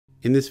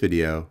In this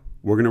video,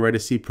 we're going to write a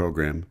C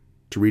program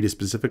to read a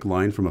specific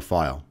line from a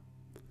file.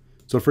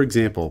 So for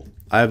example,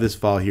 I have this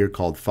file here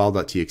called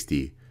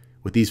file.txt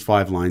with these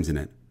 5 lines in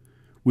it.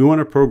 We want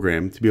a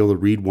program to be able to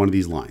read one of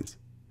these lines.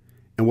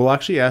 And we'll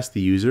actually ask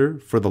the user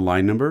for the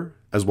line number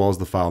as well as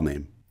the file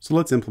name. So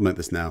let's implement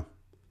this now.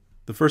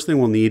 The first thing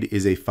we'll need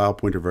is a file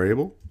pointer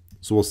variable.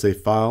 So we'll say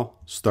file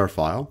star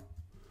file.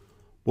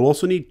 We'll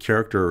also need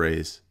character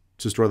arrays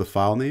to store the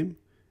file name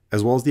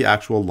as well as the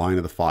actual line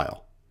of the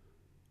file.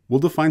 We'll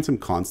define some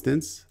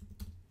constants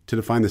to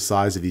define the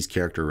size of these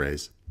character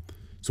arrays.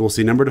 So we'll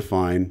say number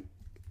define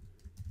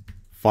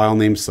file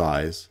name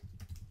size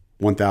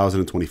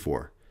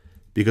 1024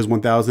 because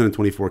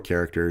 1024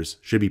 characters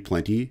should be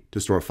plenty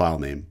to store a file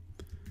name.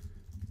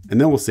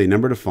 And then we'll say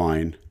number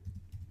define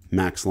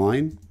max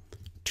line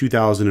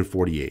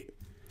 2048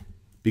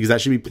 because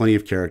that should be plenty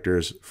of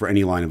characters for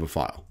any line of a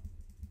file.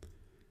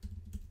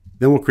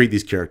 Then we'll create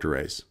these character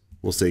arrays.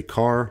 We'll say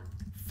car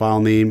file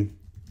name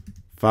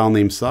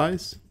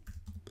size,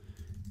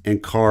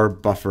 and car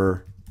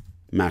buffer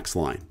max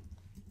line.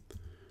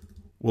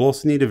 We'll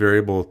also need a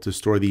variable to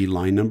store the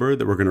line number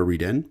that we're going to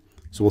read in.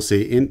 So we'll say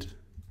int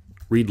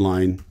read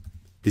line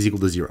is equal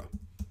to 0.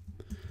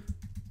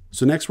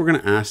 So next we're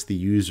going to ask the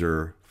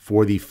user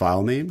for the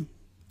file name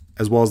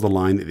as well as the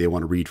line that they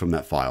want to read from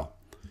that file.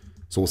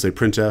 So we'll say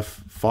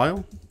printf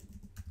file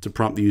to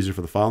prompt the user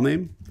for the file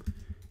name,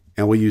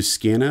 and we'll use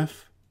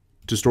scanf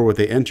to store what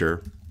they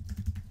enter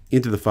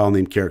into the file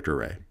name character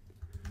array.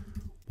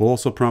 We'll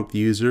also prompt the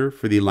user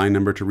for the line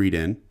number to read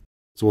in.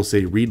 So we'll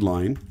say read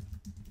line,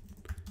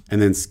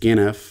 and then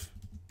scanf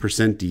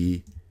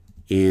 %d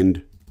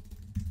and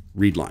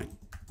read line.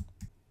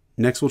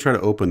 Next, we'll try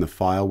to open the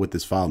file with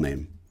this file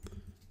name.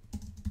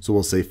 So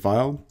we'll say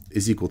file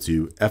is equal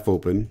to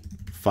fopen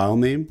file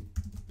name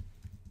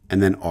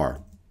and then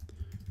r.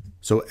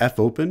 So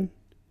fopen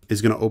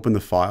is going to open the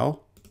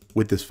file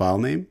with this file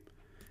name,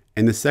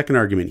 and the second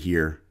argument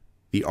here,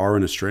 the r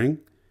in a string,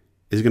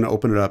 is going to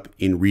open it up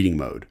in reading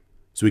mode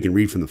so we can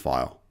read from the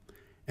file.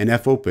 And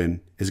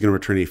fopen is going to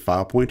return a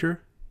file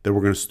pointer that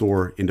we're going to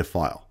store into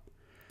file.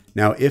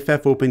 Now, if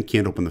fopen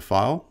can't open the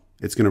file,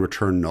 it's going to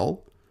return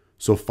null.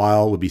 So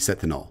file would be set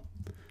to null.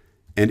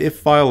 And if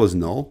file is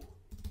null,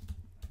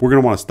 we're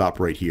going to want to stop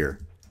right here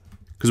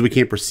because we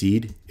can't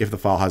proceed if the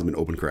file hasn't been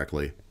opened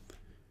correctly.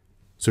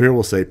 So here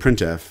we'll say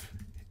printf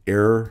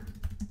error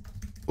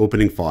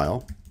opening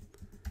file,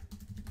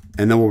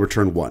 and then we'll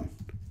return 1.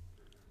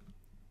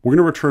 We're going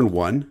to return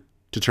 1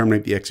 to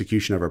terminate the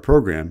execution of our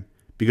program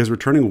because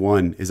returning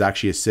 1 is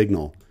actually a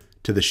signal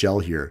to the shell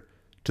here,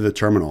 to the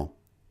terminal,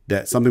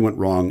 that something went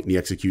wrong in the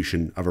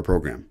execution of our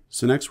program.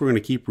 So next we're going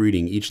to keep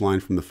reading each line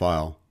from the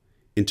file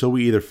until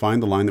we either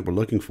find the line that we're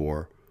looking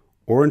for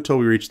or until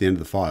we reach the end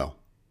of the file.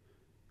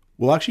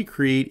 We'll actually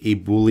create a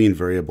Boolean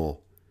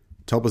variable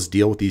to help us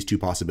deal with these two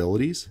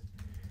possibilities,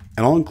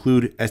 and I'll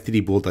include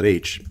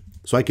stdbool.h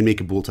so I can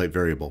make a bool type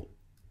variable.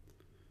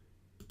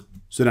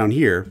 So down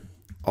here,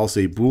 I'll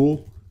say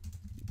bool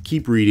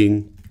keep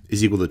reading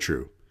is equal to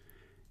true.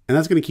 And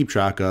that's going to keep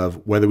track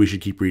of whether we should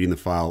keep reading the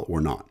file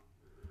or not.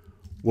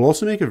 We'll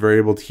also make a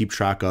variable to keep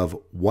track of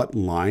what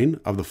line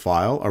of the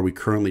file are we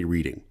currently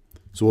reading.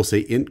 So we'll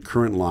say int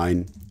current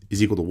line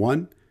is equal to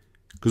 1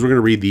 because we're going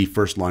to read the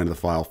first line of the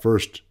file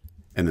first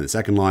and then the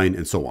second line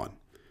and so on.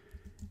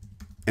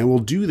 And we'll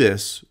do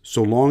this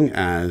so long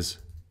as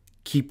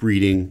keep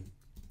reading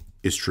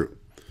is true.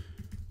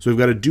 So we've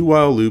got a do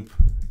while loop,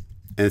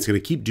 and it's going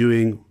to keep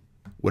doing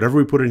whatever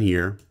we put in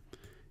here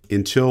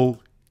until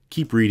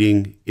keep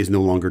reading is no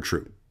longer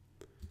true.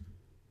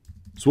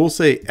 So we'll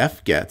say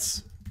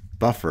fgets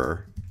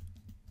buffer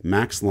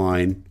max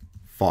line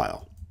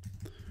file.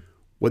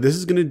 What this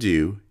is going to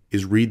do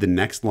is read the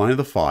next line of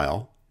the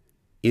file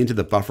into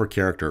the buffer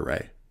character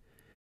array,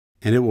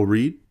 and it will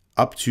read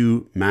up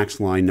to max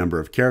line number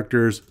of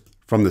characters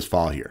from this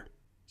file here.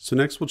 So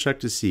next we'll check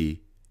to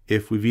see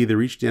if we've either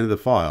reached the end of the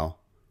file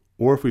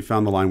or if we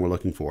found the line we're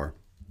looking for.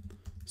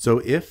 So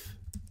if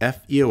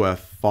feof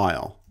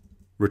file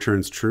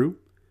returns true,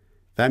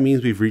 that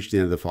means we've reached the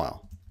end of the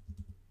file.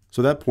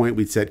 So at that point,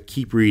 we'd set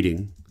keep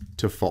reading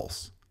to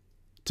false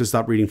to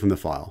stop reading from the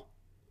file.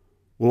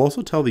 We'll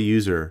also tell the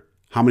user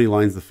how many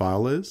lines the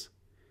file is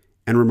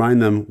and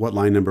remind them what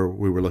line number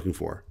we were looking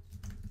for.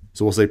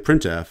 So we'll say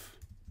printf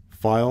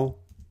file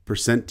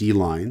 %d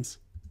lines,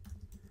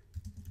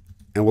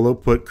 and we'll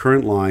output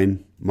current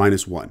line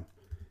 -1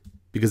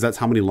 because that's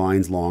how many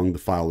lines long the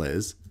file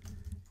is.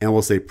 And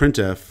we'll say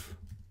printf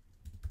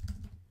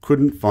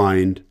couldn't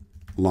find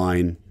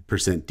line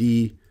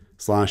 %d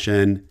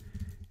 /n,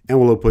 and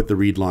we'll output the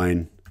read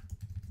line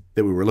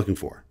that we were looking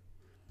for.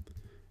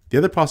 The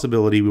other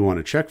possibility we want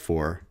to check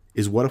for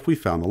is what if we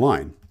found the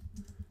line?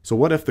 So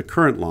what if the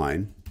current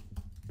line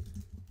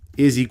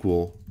is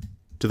equal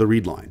to the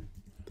read line?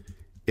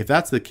 If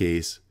that's the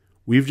case,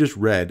 we've just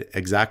read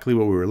exactly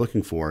what we were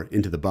looking for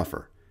into the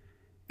buffer,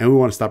 and we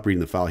want to stop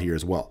reading the file here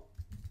as well.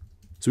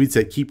 So we'd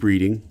set keep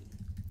reading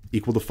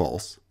equal to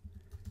false,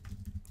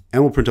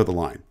 and we'll print out the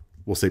line.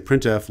 We'll say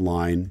printf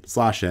line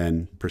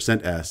 /n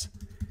 %s,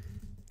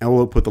 and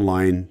we'll output the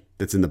line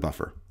that's in the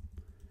buffer.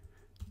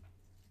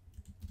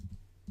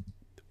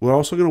 We're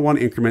also going to want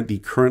to increment the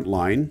current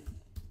line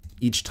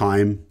each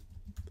time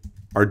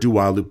our do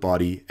while loop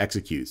body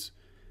executes.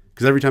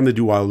 Because every time the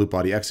do while loop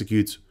body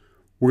executes,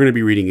 we're going to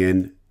be reading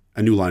in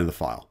a new line of the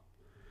file.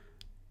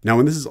 Now,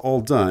 when this is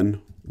all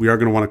done, we are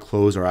going to want to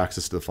close our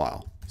access to the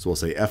file. So we'll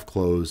say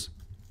fclose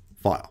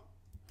file,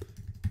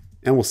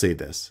 and we'll save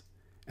this.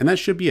 And that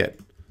should be it.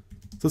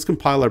 So let's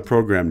compile our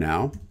program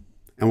now,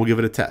 and we'll give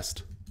it a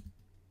test.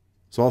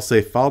 So I'll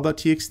say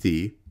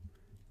file.txt,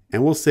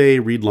 and we'll say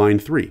read line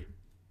 3,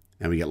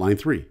 and we get line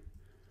 3.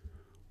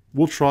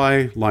 We'll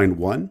try line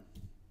 1,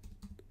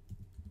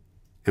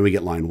 and we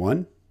get line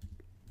 1.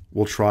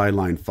 We'll try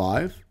line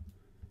 5,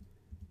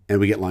 and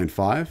we get line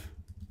 5.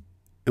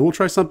 And we'll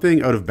try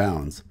something out of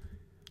bounds.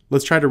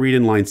 Let's try to read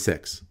in line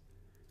 6.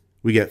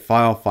 We get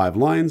file 5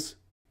 lines,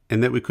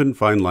 and that we couldn't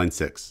find line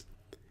 6.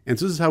 And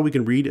so this is how we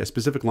can read a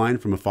specific line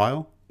from a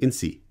file in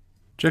C.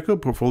 Check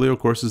out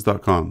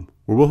portfoliocourses.com,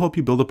 where we'll help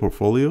you build a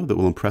portfolio that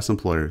will impress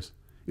employers,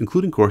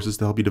 including courses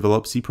to help you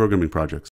develop C programming projects.